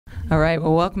All right,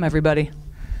 well, welcome everybody.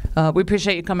 We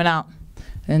appreciate you coming out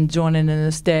and joining in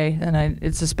this day, and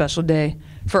it's a special day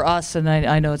for us, and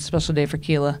I know it's a special day for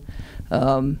Keila.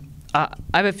 I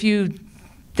have a few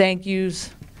thank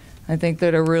yous I think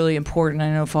that are really important.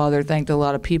 I know Father thanked a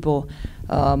lot of people,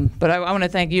 but I want to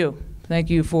thank you. Thank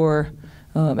you for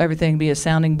everything, be a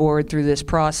sounding board through this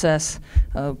process.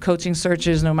 Coaching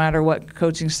searches, no matter what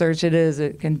coaching search it is,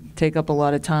 it can take up a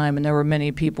lot of time, and there were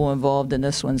many people involved in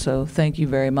this one, so thank you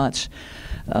very much.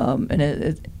 And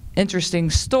it's interesting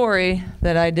story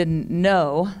that I didn't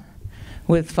know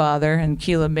with Father, and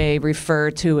Keila may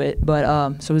refer to it, but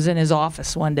so I was in his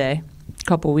office one day, a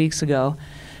couple weeks ago,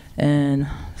 and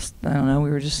I don't know, we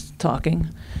were just talking,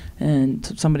 and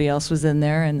somebody else was in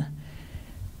there, and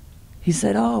he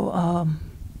said,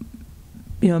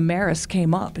 Marist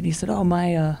came up, and he said,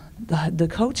 the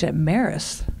coach at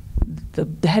Marist,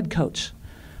 the head coach,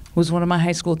 was one of my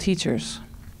high school teachers,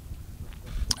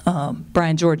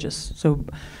 Brian Georges. So,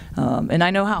 and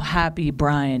I know how happy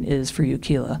Brian is for you,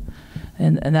 Keila,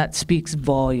 and that speaks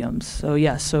volumes. So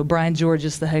yes, so Brian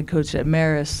Georges, the head coach at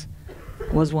Marist,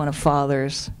 was one of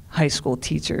Father's high school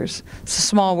teachers. It's a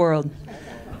small world.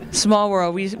 Small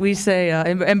world. We say,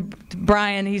 and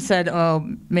Brian, he said, "Oh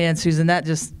man, Susan,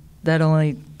 that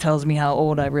only tells me how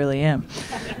old I really am."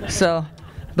 So,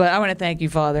 but I want to thank you,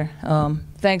 Father.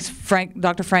 Thanks,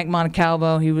 Dr. Frank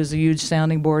Montecalvo. He was a huge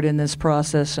sounding board in this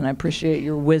process, and I appreciate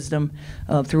your wisdom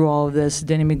through all of this.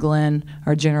 Denny McGlenn,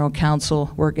 our general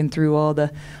counsel, working through all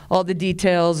the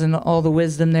details and all the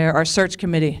wisdom there. Our search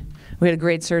committee. We had a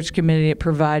great search committee. It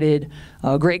provided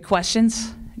great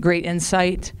questions, great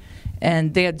insight.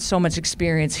 And they had so much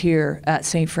experience here at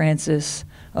St. Francis,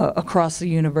 across the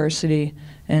university,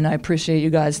 and I appreciate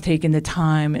you guys taking the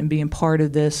time and being part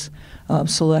of this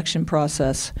selection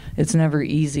process. It's never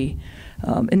easy.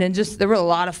 And then there were a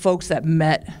lot of folks that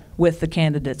met with the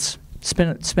candidates,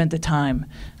 spent the time,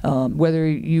 whether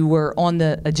you were on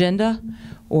the agenda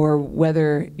or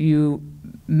whether you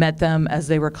met them as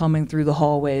they were coming through the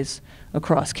hallways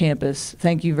across campus.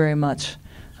 Thank you very much.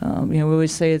 We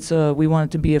always say we want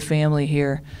it to be a family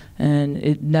here, and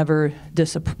it never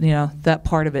that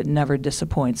part of it never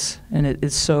disappoints, and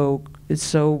it's so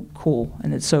cool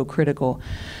and it's so critical.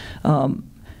 Father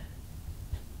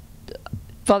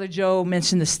Joe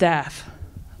mentioned the staff,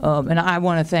 and I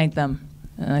want to thank them.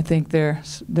 And I think I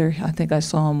think I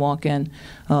saw them walk in.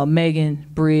 Megan,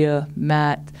 Bria,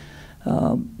 Matt,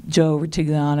 Joe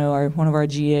Retigliano, one of our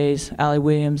GAs. Allie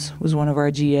Williams was one of our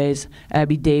GAs.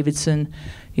 Abby Davidson.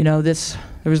 There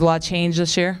was a lot of change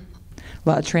this year, a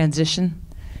lot of transition,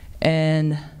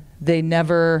 and they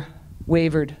never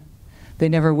wavered. They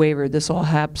never wavered. This all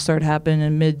started happening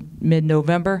in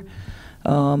mid-November,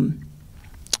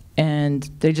 and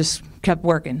they just kept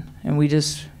working, and we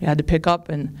just had to pick up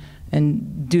and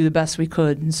do the best we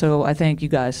could. And so I thank you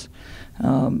guys,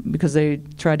 because they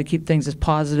tried to keep things as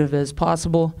positive as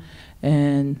possible,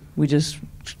 and we just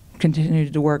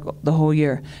continued to work the whole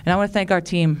year. And I want to thank our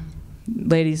team.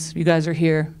 Ladies, you guys are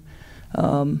here.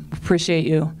 Appreciate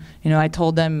you. I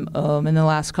told them in the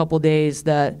last couple days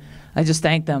that I just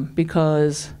thanked them,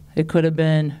 because it could have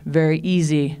been very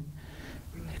easy.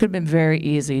 It could have been very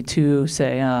easy to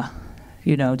say,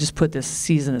 just put this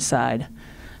season aside,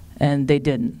 and they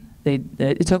didn't.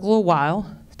 It took a little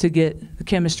while to get the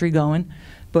chemistry going,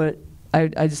 but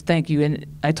I just thank you. And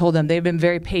I told them they've been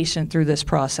very patient through this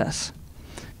process.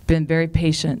 Been very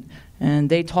patient, and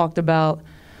they talked about.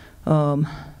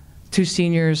 Two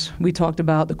seniors, we talked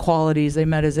about the qualities. They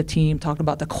met as a team, talked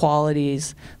about the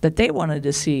qualities that they wanted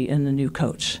to see in the new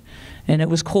coach. And it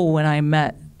was cool when I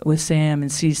met with Sam and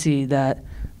Cece that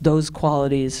those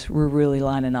qualities were really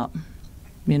lining up,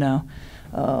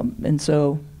 And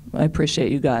so I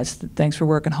appreciate you guys. Thanks for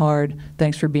working hard.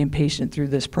 Thanks for being patient through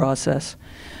this process.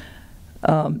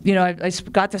 I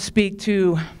got to speak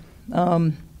to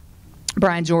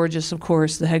Brian Georges, of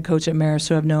course, the head coach at Marist,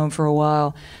 who I've known for a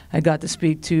while. I got to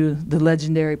speak to the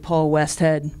legendary Paul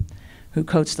Westhead, who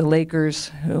coached the Lakers,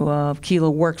 who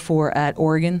Keila worked for at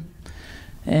Oregon.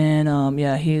 And,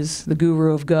 he's the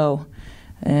guru of Go.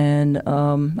 And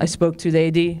I spoke to the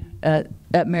AD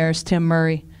at Marist, Tim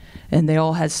Murray, and they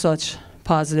all had such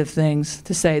positive things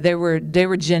to say. They were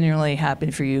genuinely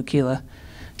happy for you, Keila,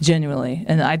 genuinely.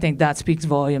 And I think that speaks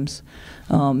volumes.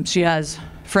 She has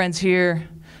friends here,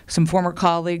 some former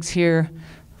colleagues here,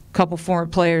 a couple former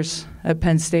players at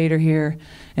Penn State are here,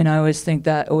 and I always think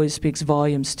that always speaks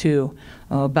volumes too,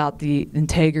 about the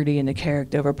integrity and the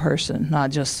character of a person.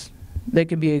 Not just, they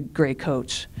could be a great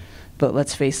coach, but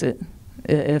let's face it,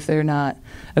 if they're not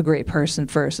a great person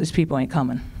first, these people ain't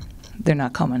coming. They're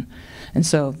not coming. And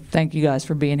so thank you guys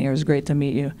for being here. It was great to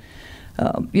meet you.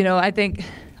 I think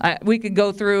we could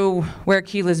go through where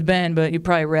Keila's been, but you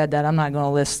probably read that. I'm not going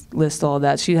to list all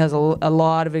that. She has a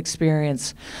lot of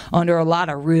experience under a lot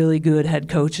of really good head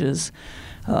coaches.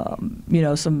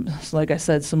 Like I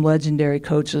said, some legendary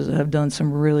coaches that have done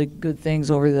some really good things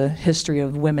over the history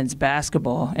of women's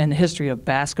basketball and the history of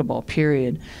basketball,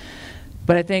 period.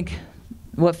 But I think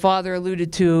what Father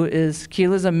alluded to is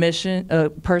Keila's a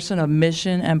person of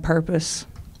mission and purpose.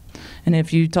 And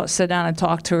if you sit down and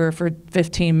talk to her for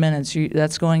 15 minutes,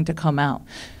 that's going to come out.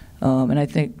 And I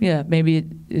think, maybe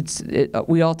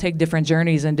we all take different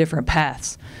journeys and different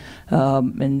paths.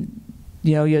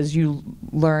 As you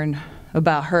learn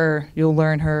about her, you'll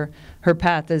learn her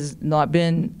path has not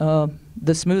been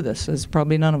the smoothest, as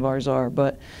probably none of ours are.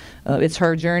 But it's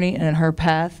her journey and her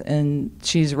path, and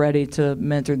she's ready to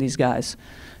mentor these guys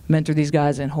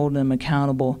and hold them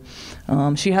accountable.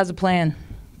 She has a plan.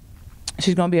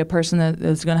 She's going to be a person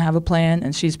that's going to have a plan,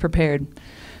 and she's prepared.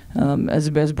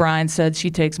 As Brian said,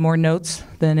 she takes more notes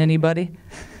than anybody,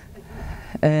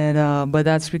 and but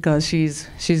that's because she's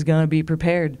going to be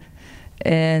prepared,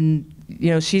 and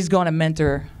she's going to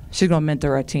mentor. She's going to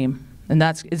mentor our team, and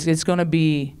it's going to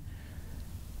be.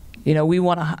 We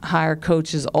want to hire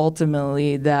coaches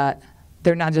ultimately that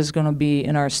they're not just going to be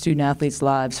in our student athletes'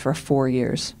 lives for 4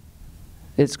 years.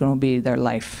 It's going to be their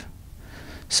life.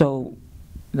 So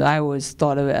I always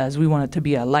thought of it as we want it to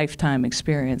be a lifetime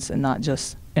experience and not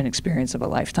just an experience of a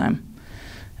lifetime.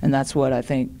 And that's what I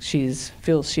think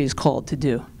feels she's called to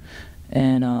do.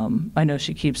 And I know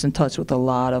she keeps in touch with a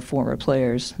lot of former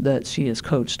players that she has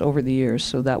coached over the years,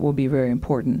 so that will be very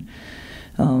important.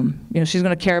 She's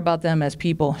going to care about them as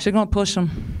people. She's going to push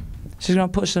them. She's going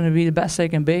to push them to be the best they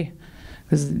can be,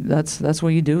 because that's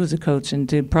what you do as a coach, and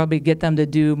to probably get them to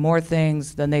do more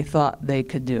things than they thought they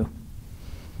could do.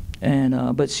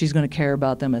 And but she's going to care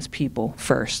about them as people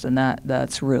first, and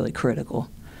that's really critical.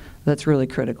 That's really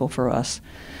critical for us.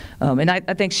 And I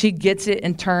think she gets it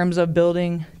in terms of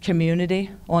building community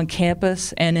on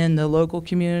campus and in the local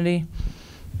community.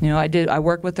 I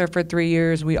worked with her for 3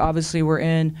 years. We obviously were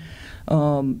in,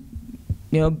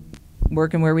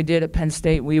 working where we did at Penn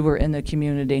State. We were in the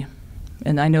community,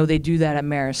 and I know they do that at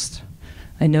Marist.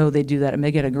 I know they do that, and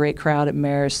they get a great crowd at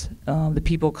Marist. The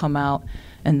people come out,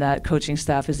 and that coaching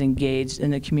staff is engaged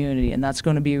in the community, and that's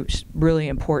going to be really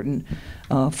important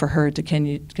for her to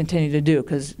continue to do,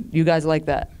 because you guys like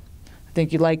that. I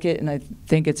think you like it, and I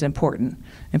think it's important.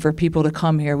 And for people to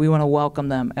come here, we want to welcome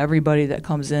them. Everybody that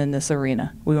comes in this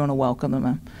arena, we want to welcome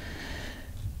them.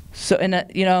 So, and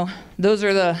those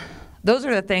are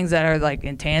the things that are like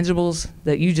intangibles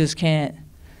that you just can't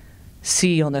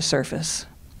see on the surface.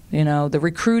 The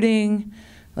recruiting,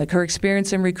 like her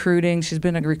experience in recruiting. She's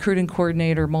been a recruiting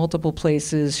coordinator multiple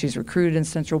places. She's recruited in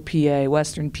Central PA,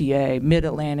 Western PA,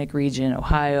 Mid-Atlantic region,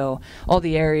 Ohio, all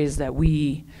the areas that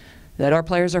our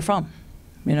players are from,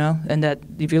 and that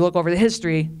if you look over the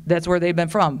history, that's where they've been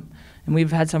from. And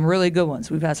we've had some really good ones.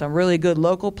 We've had some really good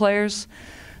local players,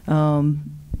 and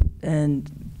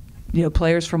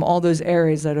players from all those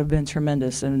areas that have been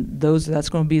tremendous, and that's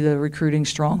going to be the recruiting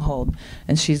stronghold.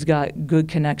 And she's got good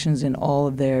connections in all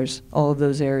of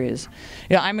those areas.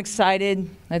 I'm excited.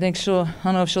 I think I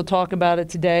don't know if she'll talk about it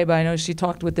today, but I know she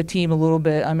talked with the team a little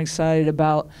bit. I'm excited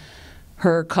about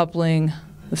her coupling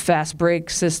the fast break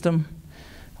system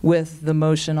with the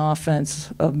motion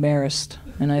offense of Marist.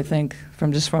 And I think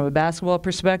from a basketball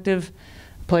perspective,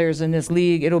 players in this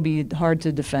league, it'll be hard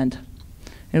to defend.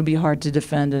 It'll be hard to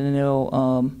defend, and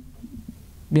it'll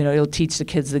teach the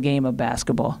kids the game of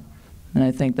basketball. And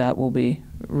I think that will be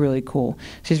really cool.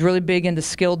 She's really big into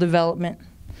skill development,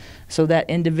 so that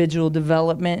individual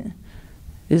development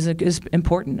is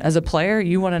important. As a player,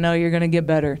 you want to know you're going to get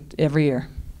better every year.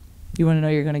 You want to know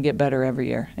you're going to get better every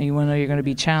year, and you want to know you're going to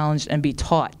be challenged and be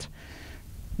taught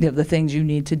the things you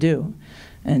need to do.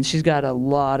 And she's got a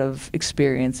lot of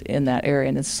experience in that area,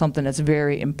 and it's something that's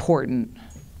very important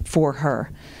for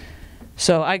her.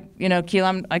 So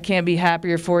Keila, I can't be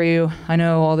happier for you. I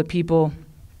know all the people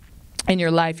in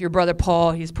your life. Your brother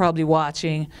Paul, he's probably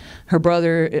watching. Her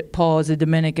brother Paul is a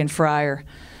Dominican friar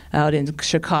out in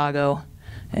Chicago,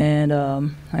 and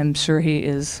I'm sure he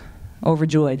is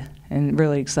overjoyed and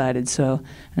really excited. So,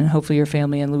 and hopefully your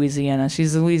family in Louisiana.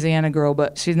 She's a Louisiana girl,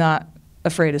 but she's not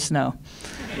afraid of snow.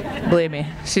 Believe me,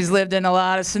 she's lived in a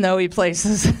lot of snowy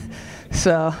places.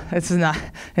 So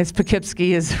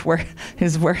Poughkeepsie is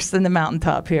worse than the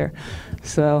mountaintop here.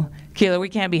 So Keila, we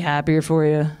can't be happier for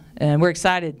you, and we're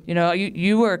excited.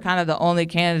 You were kind of the only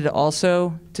candidate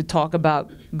also to talk about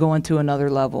going to another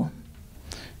level.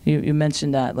 You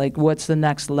mentioned that, like, what's the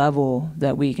next level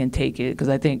that we can take it? Because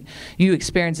I think you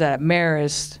experienced that at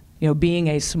Marist. being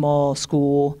a small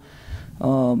school,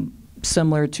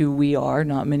 similar to we are,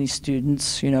 not many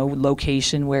students,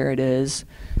 location where it is,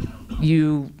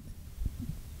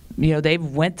 they've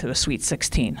went to a Sweet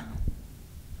 16.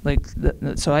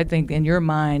 So I think in your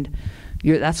mind,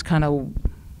 that's kind of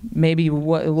maybe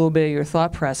what a little bit of your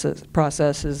thought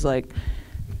process is like,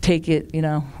 take it,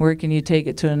 where can you take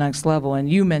it to the next level? And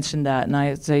you mentioned that, and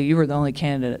I'd say you were the only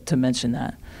candidate to mention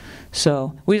that.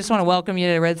 So we just want to welcome you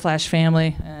to the Red Flash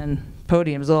family, and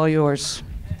podium's all yours.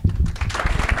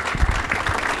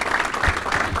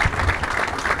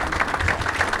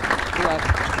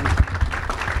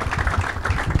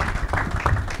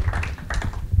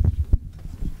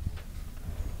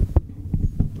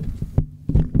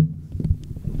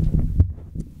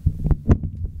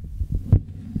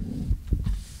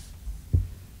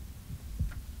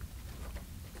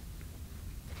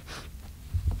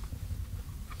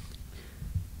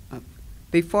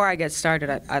 Before I get started,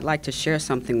 I'd like to share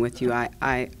something with you.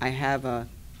 I have a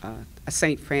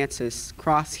St. Francis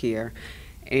cross here,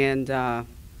 and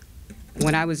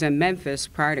when I was in Memphis,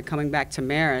 prior to coming back to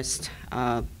Marist,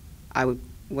 I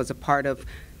was a part of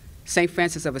St.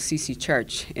 Francis of Assisi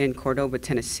Church in Cordova,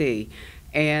 Tennessee.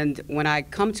 And when I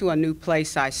come to a new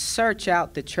place, I search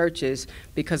out the churches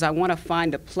because I want to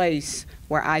find a place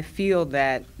where I feel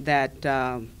that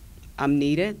I'm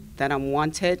needed, that I'm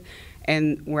wanted,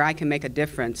 and where I can make a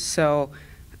difference. So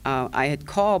I had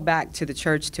called back to the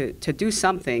church to do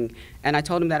something, and I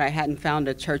told them that I hadn't found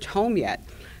a church home yet.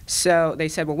 So they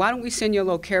said, well, why don't we send you a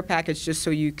little care package just so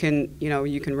you can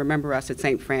remember us at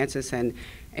St. Francis and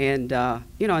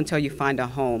until you find a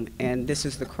home. And this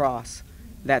is the cross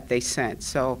that they sent.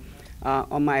 So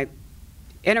on my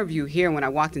interview here, when I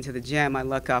walked into the gym, I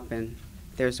look up and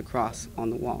there's a cross on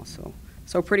the wall.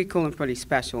 So pretty cool and pretty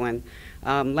special. And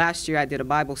last year I did a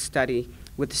Bible study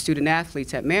with the student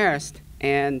athletes at Marist,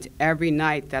 and every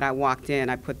night that I walked in,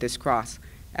 I put this cross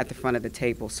at the front of the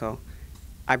table. So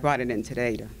I brought it in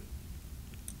today to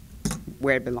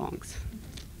where it belongs.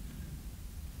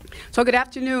 So good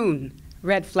afternoon,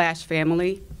 Red Flash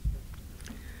family.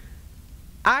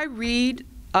 I read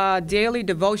a daily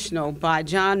devotional by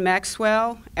John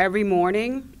Maxwell every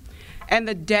morning, and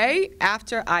the day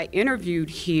after I interviewed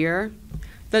here,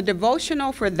 the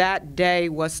devotional for that day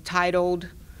was titled,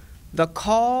 The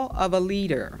Call of a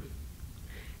Leader.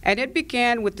 And it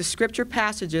began with the scripture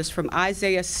passages from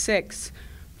Isaiah 6,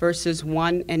 verses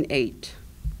 1 and 8.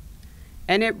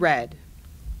 And it read,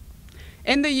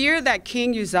 In the year that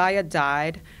King Uzziah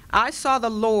died, I saw the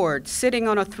Lord sitting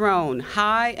on a throne,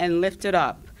 high and lifted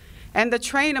up, and the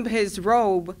train of his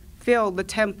robe filled the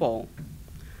temple.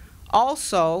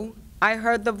 Also, I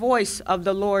heard the voice of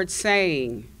the Lord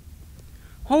saying,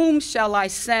 Whom shall I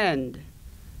send,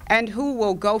 and who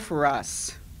will go for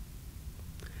us?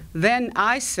 Then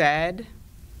I said,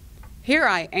 Here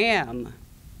I am,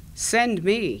 send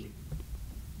me.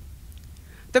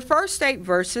 The first 8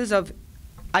 verses of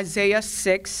Isaiah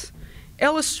 6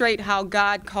 illustrate how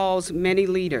God calls many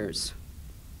leaders.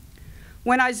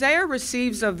 When Isaiah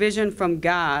receives a vision from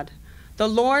God, the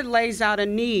Lord lays out a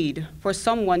need for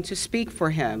someone to speak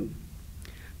for him.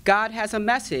 God has a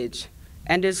message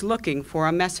and is looking for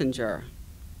a messenger.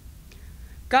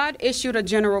 God issued a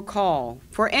general call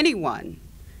for anyone,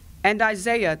 and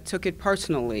Isaiah took it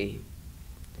personally.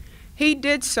 He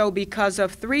did so because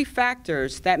of 3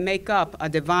 factors that make up a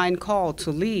divine call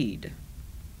to lead.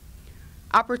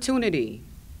 Opportunity.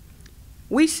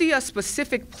 We see a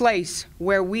specific place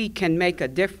where we can make a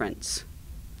difference.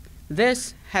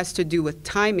 This has to do with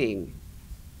timing.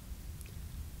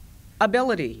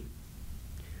 Ability.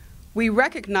 We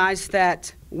recognize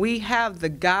that we have the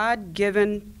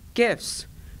God-given gifts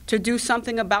to do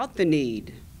something about the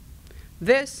need.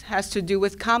 This has to do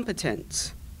with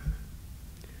competence.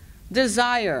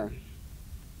 Desire.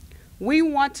 We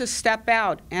want to step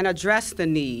out and address the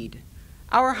need.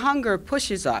 Our hunger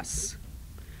pushes us.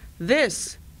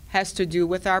 This has to do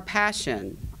with our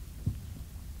passion.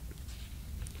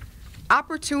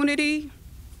 Opportunity,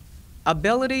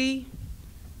 ability,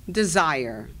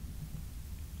 desire.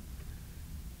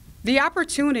 The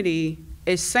opportunity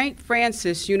is St.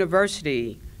 Francis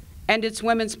University and its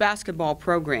women's basketball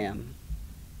program.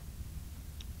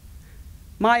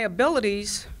 My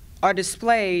abilities are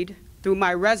displayed through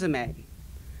my resume,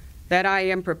 that I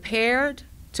am prepared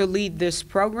to lead this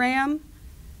program,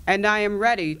 and I am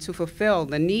ready to fulfill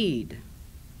the need.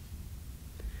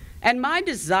 And my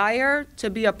desire to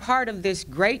be a part of this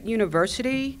great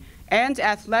university and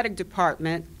athletic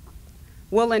department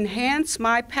will enhance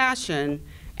my passion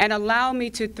and allow me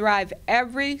to thrive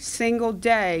every single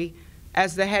day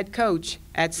as the head coach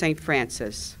at St.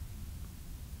 Francis.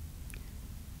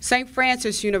 St.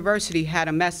 Francis University had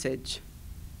a message.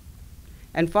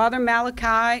 And Father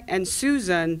Malachi and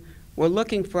Susan were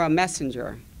looking for a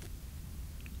messenger.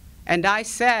 And I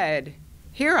said,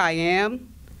 "Here I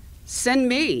am, send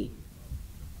me."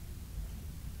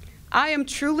 I am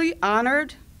truly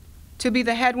honored to be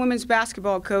the head women's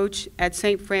basketball coach at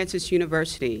St. Francis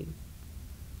University.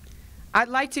 I'd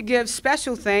like to give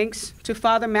special thanks to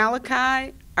Father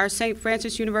Malachi, our St.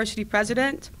 Francis University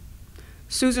president,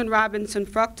 Susan Robinson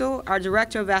Fruchtel, our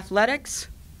director of athletics,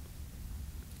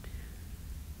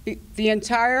 the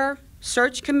entire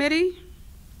search committee,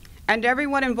 and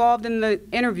everyone involved in the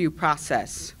interview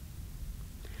process.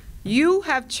 You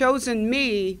have chosen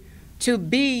me to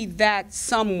be that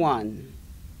someone,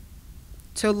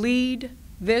 to lead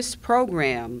this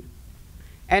program,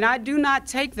 and I do not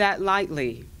take that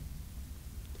lightly.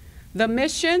 The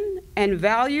mission and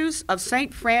values of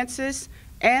St. Francis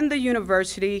and the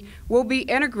university will be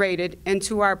integrated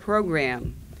into our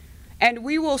program, and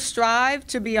we will strive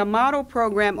to be a model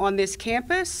program on this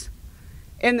campus,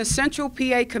 in the Central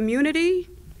PA community,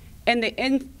 in the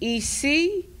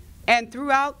NEC, and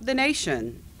throughout the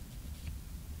nation.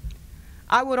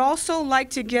 I would also like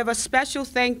to give a special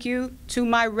thank you to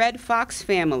my Red Fox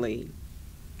family,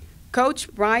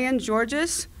 Coach Brian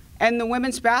Georges and the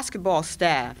women's basketball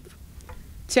staff,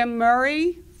 Tim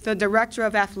Murray, the Director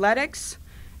of Athletics,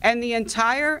 and the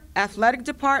entire athletic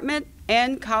department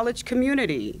and college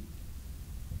community.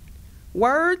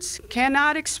 Words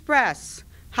cannot express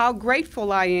how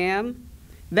grateful I am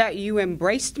that you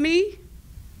embraced me,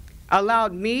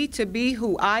 allowed me to be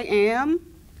who I am,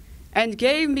 and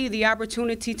gave me the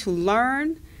opportunity to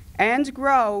learn and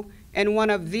grow in one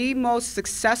of the most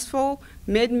successful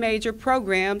mid-major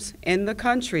programs in the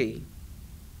country.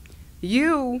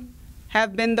 You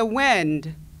have been the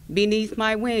wind beneath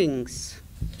my wings.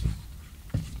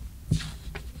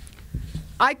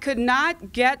 I could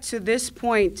not get to this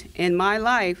point in my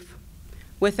life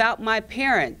without my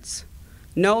parents,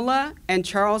 Nola and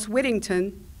Charles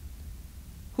Whittington,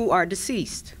 who are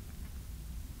deceased.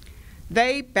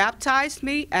 They baptized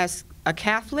me as a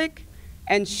Catholic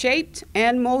and shaped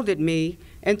and molded me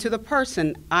into the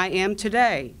person I am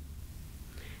today.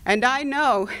 And I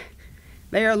know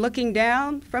they are looking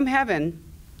down from heaven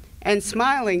and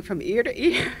smiling from ear to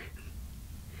ear,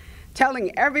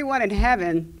 telling everyone in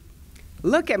heaven,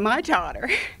 "Look at my daughter,"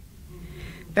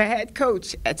 the head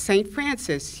coach at St.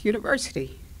 Francis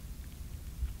University.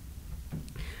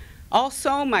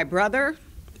 Also, my brother,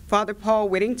 Father Paul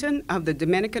Whittington of the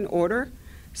Dominican Order,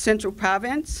 Central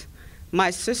Province, my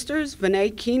sisters,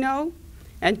 Vinay Kino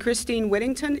and Christine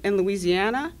Whittington in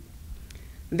Louisiana.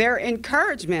 Their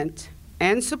encouragement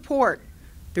and support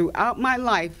throughout my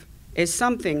life is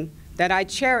something that I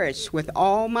cherish with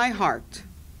all my heart.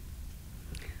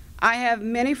 I have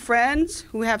many friends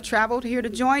who have traveled here to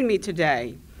join me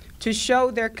today to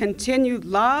show their continued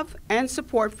love and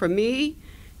support for me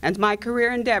and my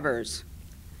career endeavors,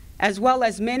 as well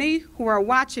as many who are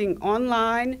watching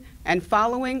online and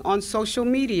following on social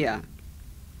media.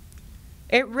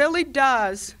 It really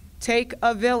does take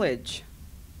a village.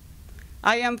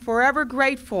 I am forever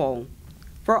grateful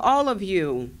for all of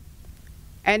you,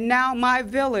 and now my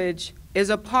village is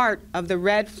a part of the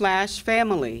Red Flash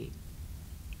family.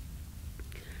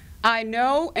 I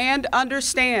know and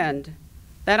understand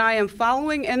that I am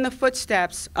following in the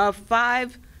footsteps of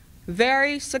 5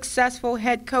 very successful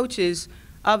head coaches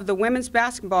of the women's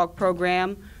basketball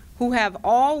program who have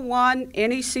all won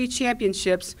NEC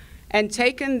championships and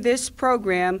taken this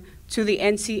program to the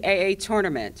NCAA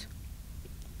tournament.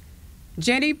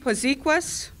 Jenny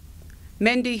Poziquas,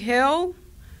 Mindy Hill,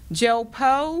 Jill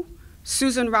Poe,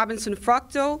 Susan Robinson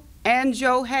Fruchtel, and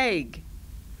Joe Haig.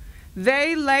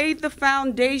 They laid the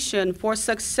foundation for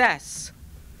success,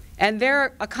 and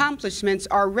their accomplishments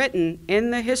are written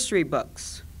in the history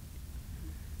books.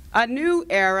 A new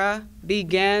era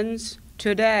begins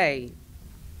today,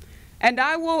 and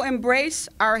I will embrace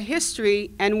our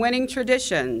history and winning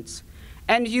traditions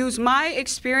and use my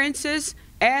experiences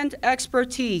and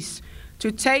expertise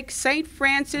to take St.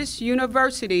 Francis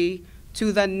University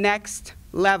to the next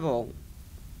level.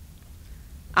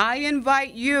 I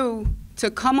invite you to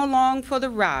come along for the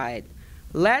ride.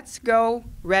 Let's go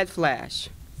Red Flash.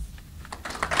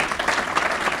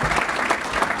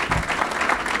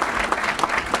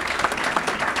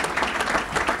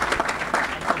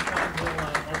 We'll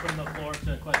open the floor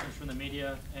to questions from the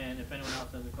media, and if anyone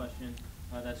else has a question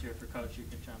that's here for Coach, you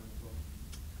can chime in as well.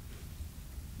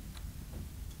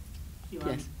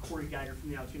 Keila, I'm Corey Geiger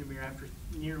from the Altoona Mirror. After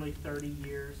nearly 30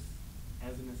 years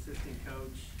as an assistant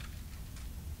coach,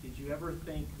 Did you ever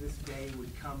think this day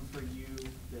would come for you,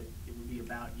 that it would be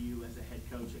about you as a head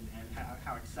coach, and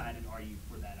how excited are you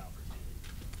for that opportunity?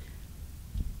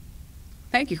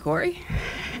 Thank you, Corey.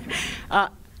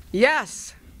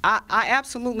 Yes, I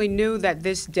absolutely knew that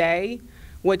this day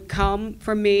would come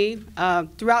for me.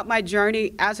 Throughout my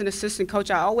journey as an assistant coach,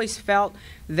 I always felt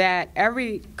that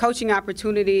every coaching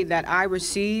opportunity that I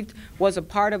received was a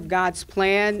part of God's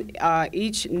plan.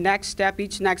 Each next step,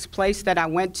 each next place that I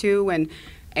went to, and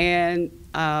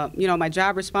you know, my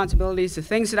job responsibilities, the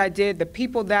things that I did, the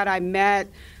people that I met,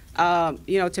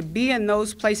 you know, to be in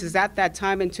those places at that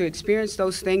time and to experience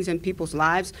those things in people's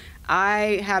lives,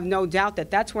 I have no doubt that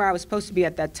that's where I was supposed to be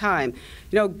at that time.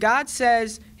 You know, God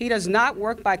says He does not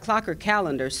work by clock or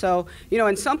calendar. So, you know,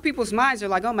 in some people's minds, they're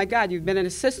like, oh my God, you've been an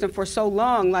assistant for so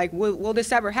long, like, will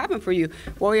this ever happen for you?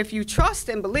 Well, if you trust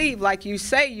and believe like you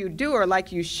say you do or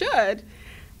like you should,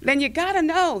 then you gotta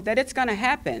know that it's gonna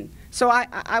happen. So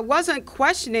I wasn't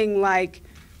questioning like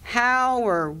how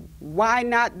or why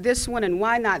not this one and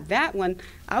why not that one.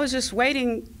 I was just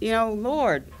waiting, you know,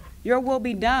 Lord, your will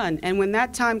be done. And when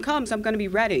that time comes, I'm going to be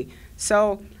ready.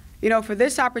 So, you know, for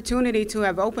this opportunity to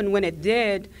have opened when it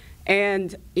did,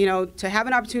 and, you know, to have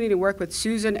an opportunity to work with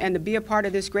Susan and to be a part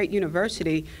of this great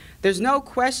university, there's no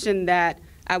question that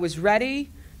I was ready,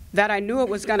 that I knew it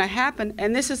was going to happen,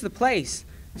 and this is the place.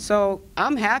 So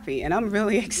I'm happy and I'm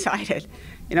really excited.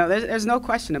 You know, there's no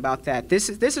question about that. This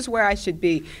is where I should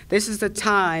be. This is the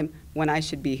time when I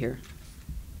should be here.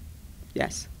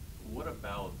 Yes. What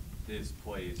about this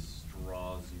place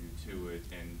draws you to it?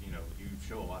 And, you know, you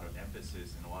show a lot of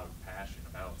emphasis and a lot of passion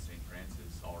about St.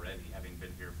 Francis already, having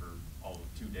been here for all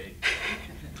of 2 days.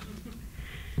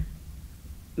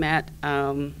 Matt,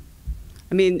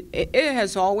 I mean, it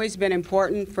has always been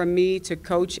important for me to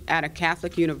coach at a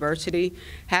Catholic university.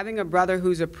 Having a brother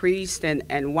who's a priest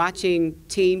and watching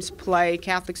teams play,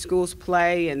 Catholic schools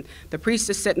play, and the priest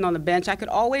is sitting on the bench, I could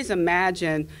always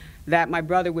imagine that my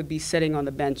brother would be sitting on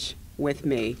the bench with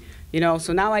me. You know,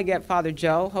 so now I get Father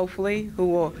Joe, hopefully,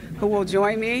 who will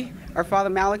join me, or Father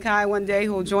Malachi one day,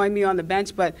 who will join me on the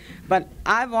bench. But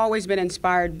I've always been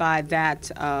inspired by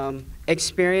that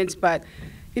experience. But,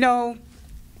 you know,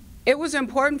 it was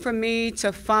important for me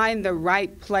to find the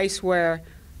right place where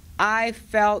I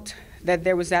felt that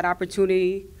there was that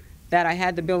opportunity, that I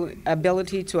had the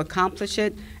ability to accomplish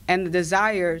it, and the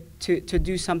desire to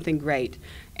do something great.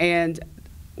 And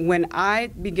when I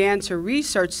began to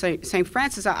research St.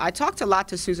 Francis, I talked a lot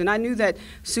to Susan. I knew that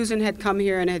Susan had come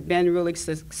here and had been really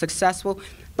successful.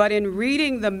 But in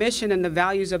reading the mission and the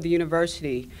values of the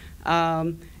university,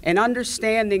 and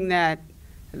understanding that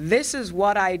this is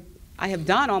what I have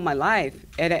done all my life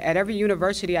at every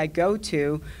university I go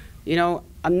to, you know,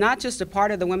 I'm not just a part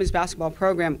of the women's basketball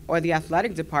program or the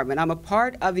athletic department. I'm a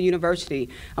part of the university.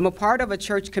 I'm a part of a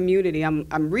church community. I'm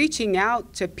reaching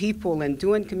out to people and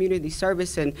doing community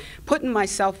service and putting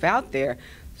myself out there.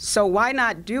 So why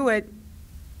not do it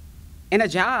in a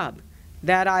job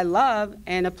that I love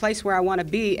and a place where I want to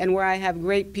be and where I have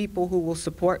great people who will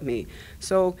support me?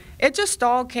 So it just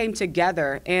all came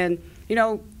together. And, you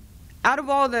know, out of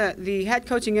all the head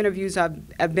coaching interviews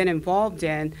I've been involved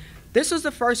in, this was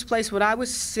the first place when I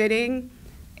was sitting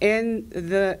in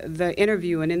the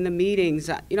interview and in the meetings.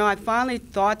 You know, I finally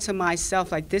thought to myself,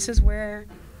 like, this is where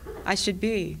I should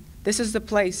be. This is the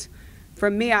place. For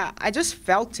me, I just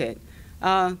felt it.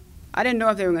 I didn't know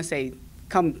if they were going to say,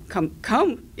 come,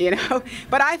 you know.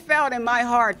 But I felt in my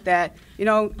heart that, you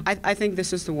know, I think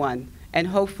this is the one. And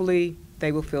hopefully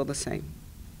they will feel the same.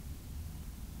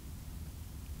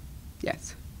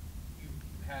 Yes.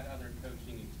 You've had other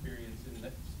coaching experience in the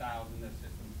styles in the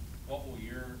system. What will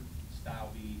your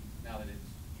style be now that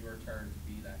it's your turn to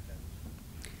be that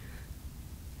coach?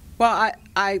 Well,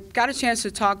 I got a chance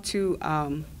to talk to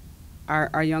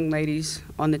our young ladies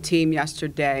on the team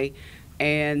yesterday,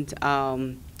 and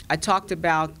I talked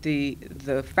about the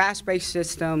fast break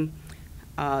system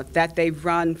that they've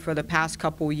run for the past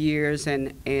couple years,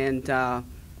 and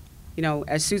you know,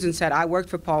 as Susan said, I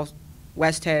worked for Paul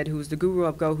Westhead, who's the guru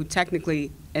of Go, who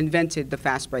technically invented the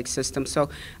fast break system. So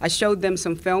I showed them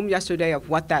some film yesterday of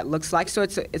what that looks like. So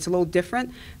it's a little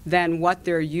different than what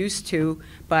they're used to.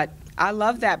 But I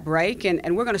love that break,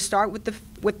 and we're going to start with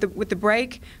the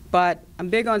break. But I'm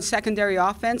big on secondary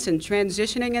offense and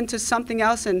transitioning into something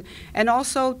else, and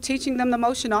also teaching them the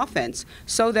motion offense,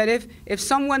 so that if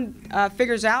someone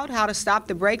figures out how to stop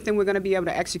the break, then we're going to be able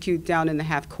to execute down in the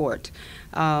half court.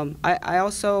 I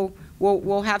also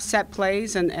we'll have set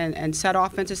plays and set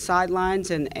offensive sidelines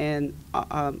and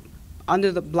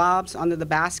under the blobs, under the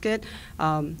basket.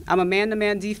 I'm a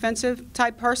man-to-man defensive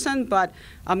type person, but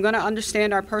I'm going to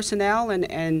understand our personnel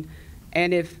and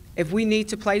And if we need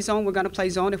to play zone, we're going to play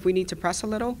zone. If we need to press a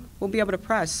little, we'll be able to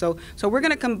press. So we're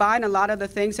going to combine a lot of the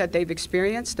things that they've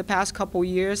experienced the past couple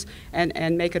years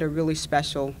and make it a really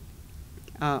special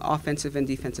offensive and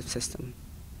defensive system.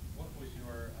 What was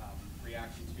your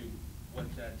reaction to what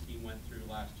that team went through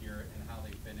last year and how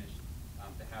they finished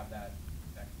to have that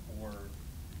core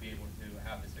to be able to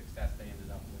have the success they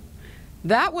ended up with?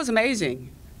 That was amazing.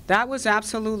 That was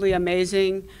absolutely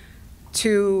amazing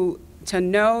to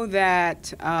know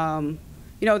that,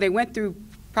 they went through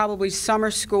probably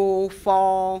summer school,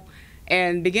 fall,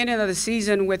 and beginning of the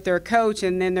season with their coach,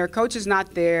 and then their coach is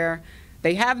not there.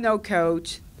 They have no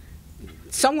coach.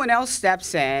 Someone else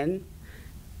steps in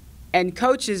and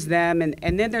coaches them,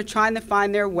 and then they're trying to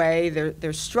find their way.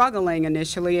 They're struggling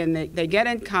initially, and they get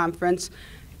in conference.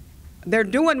 They're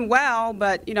doing well,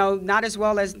 but, not as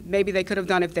well as maybe they could have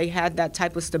done if they had that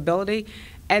type of stability.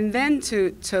 And then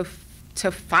to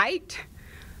fight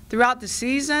throughout the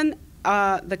season,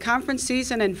 the conference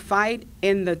season, and fight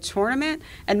in the tournament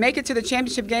and make it to the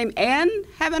championship game and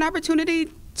have an opportunity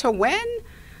to win,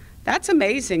 that's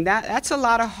amazing. That's a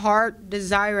lot of heart,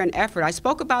 desire, and effort. I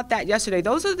spoke about that yesterday.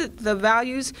 Those are the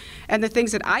values and the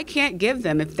things that I can't give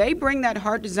them. If they bring that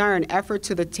heart, desire, and effort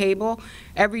to the table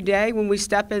every day when we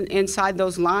step inside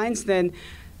those lines, then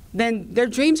their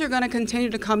dreams are going to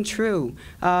continue to come true.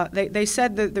 They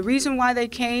said that the reason why they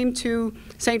came to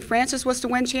St. Francis was to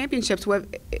win championships. Well,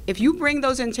 if you bring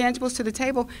those intangibles to the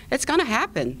table, it's going to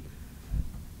happen.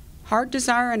 Heart,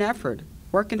 desire, and effort.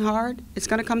 Working hard, it's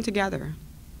going to come together.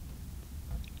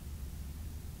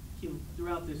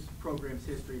 Throughout this program's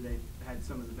history, they've had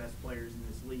some of the best players in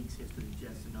this league's history: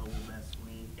 Justin Noble, Beth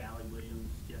Swing, Keila Williams,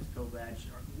 Jess Kovach.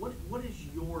 What is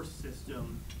your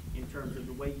system in terms of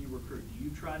the way you recruit? Do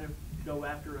you try to go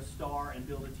after a star and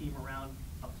build a team around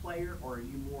a player, or are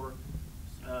you more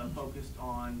focused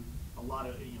on a lot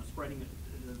of spreading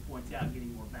the points out,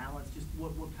 getting more balance? Just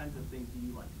what kinds of things do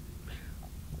you like to do?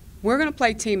 We're going to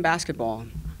play team basketball.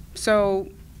 So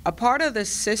a part of the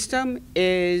system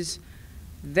is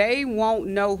they won't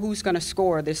know who's going to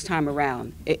score this time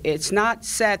around. It's not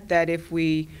set that if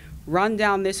we run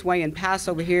down this way and pass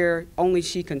over here, only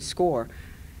she can score.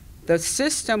 The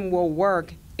system will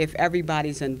work if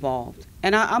everybody's involved.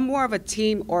 And I'm more of a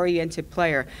team-oriented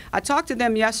player. I talked to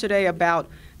them yesterday about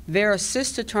their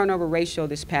assist-to-turnover ratio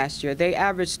this past year. They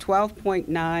averaged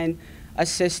 12.9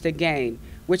 assists a game,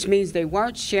 which means they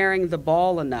weren't sharing the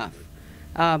ball enough.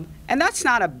 And that's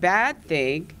not a bad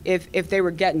thing if they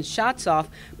were getting shots off,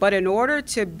 but in order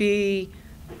to be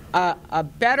a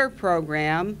better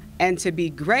program and to be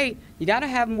great, you got to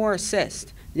have more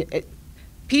assists.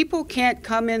 People can't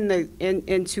come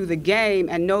into the game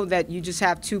and know that you just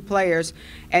have two players,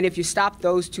 and if you stop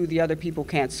those two, the other people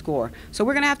can't score. So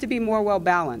we're going to have to be more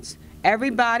well-balanced.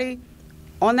 Everybody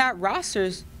on that roster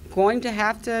is going to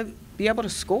have to be able to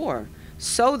score,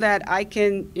 so that I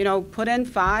can, put in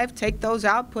 5, take those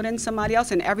out, put in somebody else,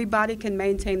 and everybody can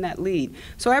maintain that lead.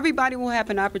 So everybody will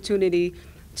have an opportunity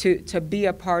to be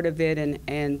a part of it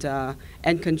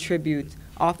and contribute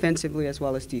offensively as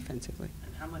well as defensively.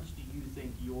 And how much do you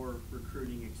think your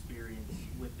recruiting experience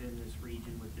within this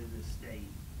region, within this state,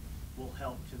 will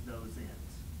help to those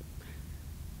ends?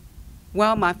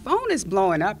 Well, my phone is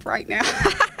blowing up right now.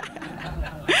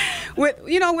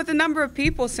 With the number of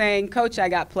people saying, "Coach, I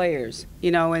got players,"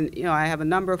 I have a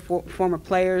number of former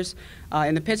players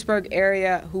in the Pittsburgh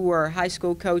area who were high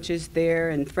school coaches there,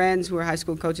 and friends who were high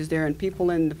school coaches there, and people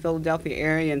in the Philadelphia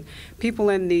area, and people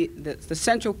in the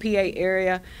central PA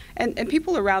area, and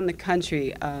people around the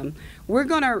country. We're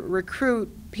going to recruit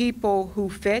people who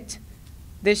fit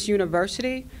this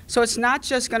university. So it's not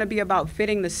just going to be about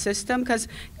fitting the system, because,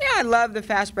 I love the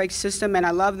fast break system and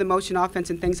I love the motion offense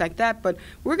and things like that, but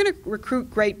we're going to recruit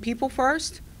great people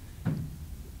first,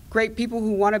 great people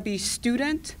who want to be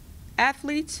student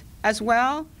athletes as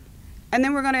well, and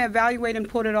then we're going to evaluate and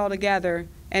put it all together.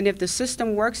 And if the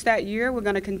system works that year, we're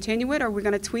going to continue it, or we're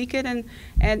going to tweak it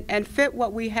and fit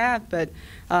what we have. But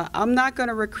I'm not going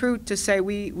to recruit to say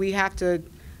we have to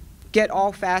get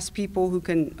all fast people who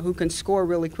can score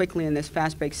really quickly in this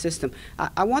fast break system.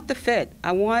 I want the fit.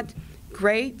 I want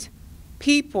great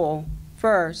people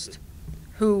first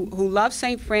who love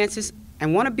St. Francis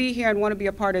and want to be here and want to be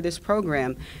a part of this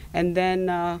program, and then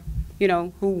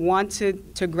who want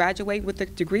to graduate with a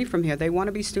degree from here. They want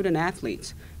to be student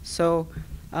athletes. So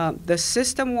the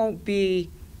system won't be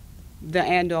the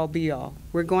end-all be-all.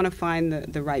 We're going to find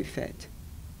the right fit.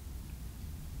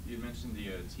 You mentioned the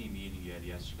team meeting you had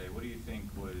yesterday. What do you think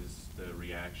was the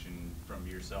reaction from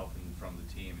yourself and from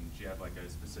the team? And do you have like a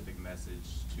specific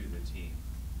message to the team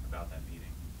about that meeting?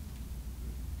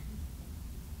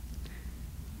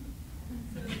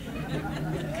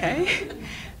 Okay.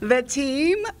 The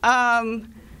team, I'm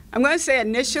going to say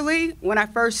initially, when I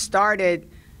first started,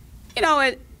 you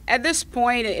know, at this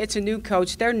point, it's a new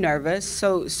coach. They're nervous,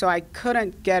 so I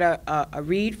couldn't get a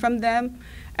read from them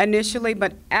initially.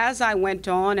 But as I went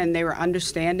on and they were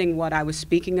understanding what I was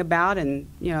speaking about, and,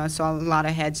 you know, I saw a lot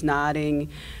of heads nodding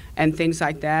and things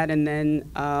like that. And then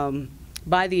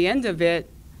by the end of it,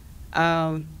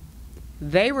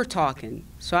 they were talking.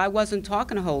 So I wasn't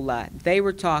talking a whole lot. They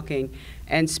were talking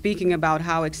and speaking about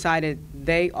how excited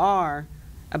they are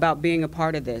about being a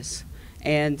part of this.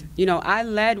 And, you know, I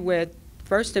led with,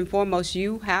 first and foremost,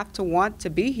 you have to want to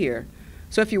be here.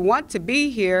 So if you want to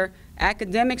be here,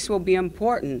 academics will be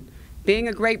important. Being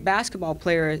a great basketball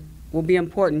player will be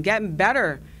important. Getting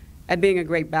better at being a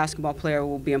great basketball player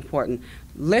will be important.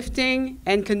 Lifting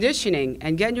and conditioning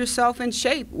and getting yourself in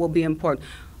shape will be important.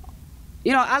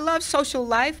 You know, I love social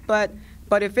life, but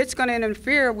if it's going to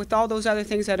interfere with all those other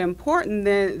things that are important,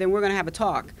 then we're going to have a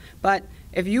talk. But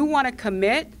if you want to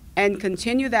commit and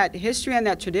continue that history and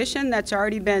that tradition that's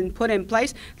already been put in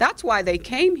place, that's why they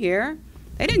came here.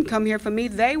 They didn't come here for me.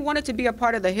 They wanted to be a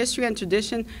part of the history and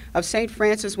tradition of St.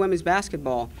 Francis women's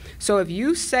basketball. So if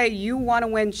you say you want to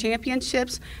win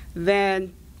championships,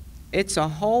 then it's a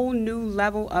whole new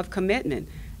level of commitment.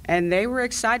 And they were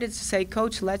excited to say,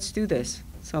 Coach, let's do this.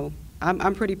 So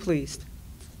I'm pretty pleased.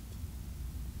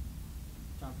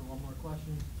 Time for one more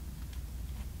question.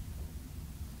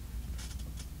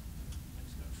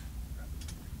 Thanks, Coach.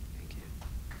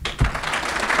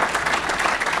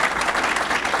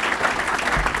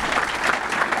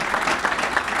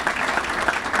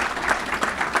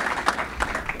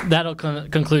 That'll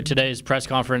conclude today's press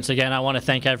conference. Again, I want to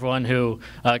thank everyone who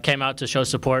came out to show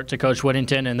support to Coach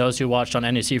Whittington and those who watched on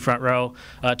NEC Front Row.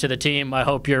 To the team, I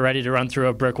hope you're ready to run through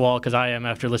a brick wall, because I am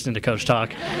after listening to Coach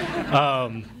talk.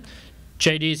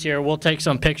 JD's here. We'll take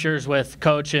some pictures with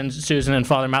Coach and Susan and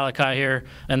Father Malachi here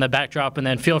in the backdrop, and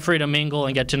then feel free to mingle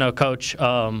and get to know Coach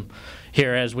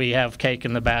here as we have cake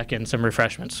in the back and some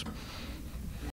refreshments.